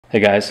Hey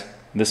guys,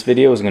 this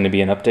video is going to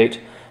be an update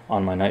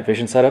on my night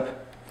vision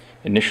setup.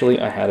 Initially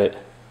I had it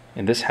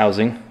in this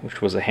housing, which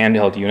was a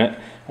handheld unit,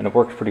 and it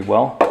worked pretty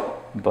well,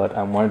 but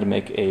I wanted to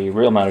make a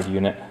rail mounted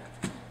unit,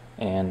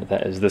 and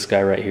that is this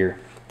guy right here.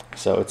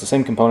 So it's the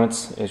same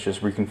components, it's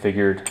just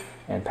reconfigured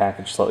and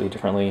packaged slightly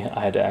differently.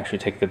 I had to actually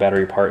take the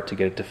battery apart to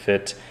get it to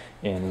fit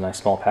in a nice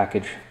small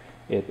package.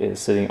 It is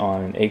sitting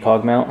on an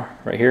ACOG mount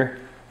right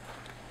here.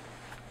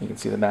 You can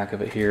see the back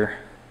of it here.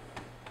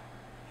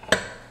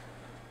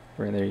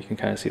 Right there you can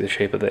kind of see the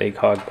shape of the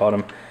ACOG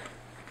bottom,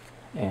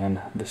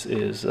 and this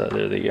is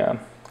the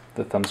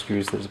thumb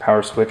screws. There's a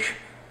power switch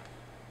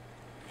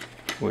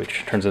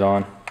which turns it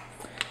on,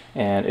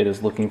 and it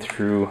is looking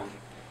through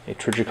a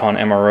Trijicon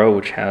MRO,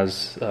 which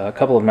has a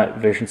couple of night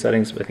vision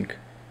settings. I think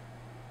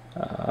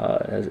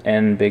it has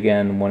N, big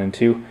N, 1 and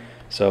 2,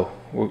 so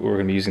we're going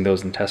to be using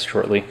those in test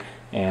shortly.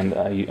 And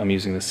I'm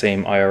using the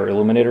same IR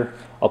illuminator.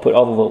 I'll put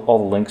all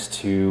the links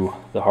to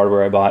the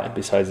hardware I bought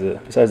besides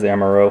the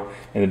MRO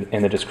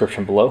in the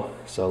description below.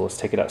 So let's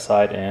take it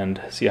outside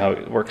and see how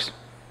it works.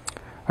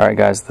 Alright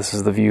guys, this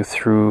is the view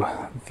through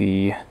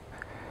the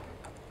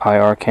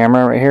IR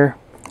camera right here.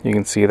 You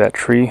can see that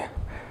tree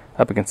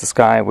up against the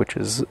sky, which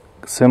is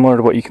similar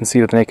to what you can see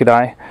with the naked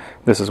eye.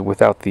 This is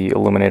without the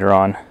illuminator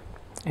on.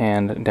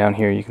 And down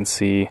here you can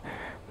see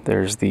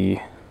there's the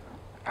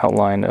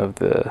outline of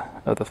the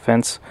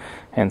fence.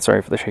 And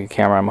sorry for the shaky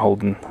camera, I'm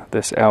holding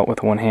this out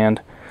with one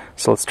hand.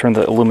 So let's turn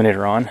the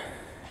illuminator on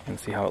and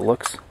see how it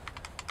looks.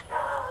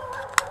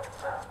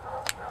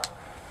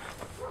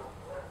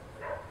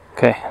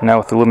 Okay, now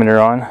with the illuminator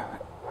on,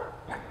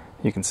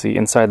 you can see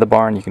inside the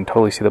barn. You can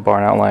totally see the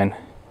barn outline.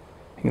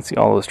 You can see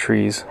all those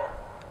trees.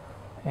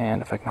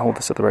 And if I can hold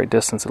this at the right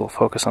distance, it'll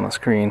focus on the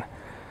screen.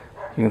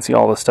 You can see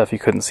all the stuff you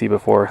couldn't see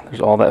before.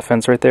 There's all that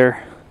fence right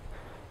there.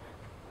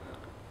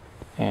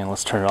 And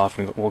let's turn it off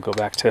and we'll go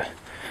back to...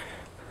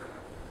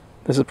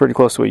 This is pretty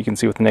close to what you can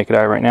see with the naked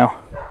eye right now.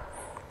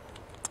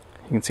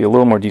 You can see a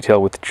little more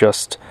detail with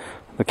just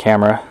the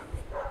camera.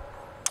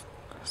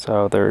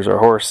 So there's our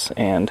horse,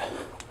 and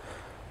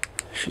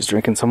she's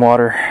drinking some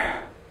water.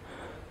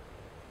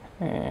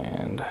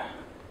 And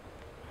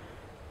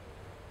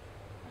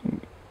you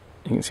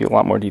can see a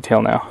lot more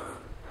detail now.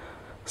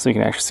 So you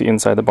can actually see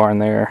inside the barn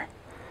there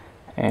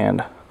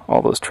and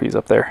all those trees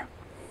up there.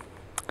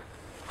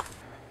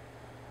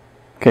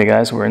 Okay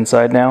guys, we're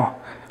inside now.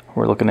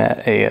 We're looking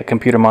at a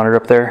computer monitor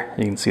up there.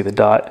 You can see the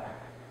dot,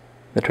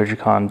 the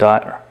Trijicon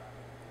dot,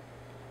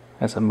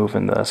 as I'm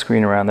moving the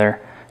screen around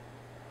there.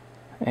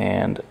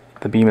 And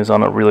the beam is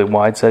on a really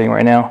wide setting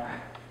right now,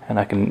 and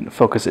I can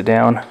focus it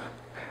down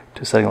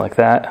to a setting like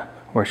that,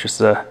 where it's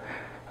just a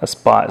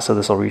spot, so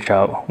this will reach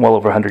out well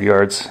over 100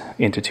 yards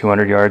into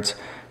 200 yards,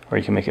 or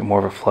you can make it more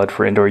of a flood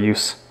for indoor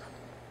use.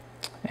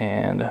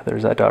 And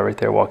there's that dot right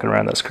there walking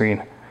around that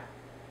screen.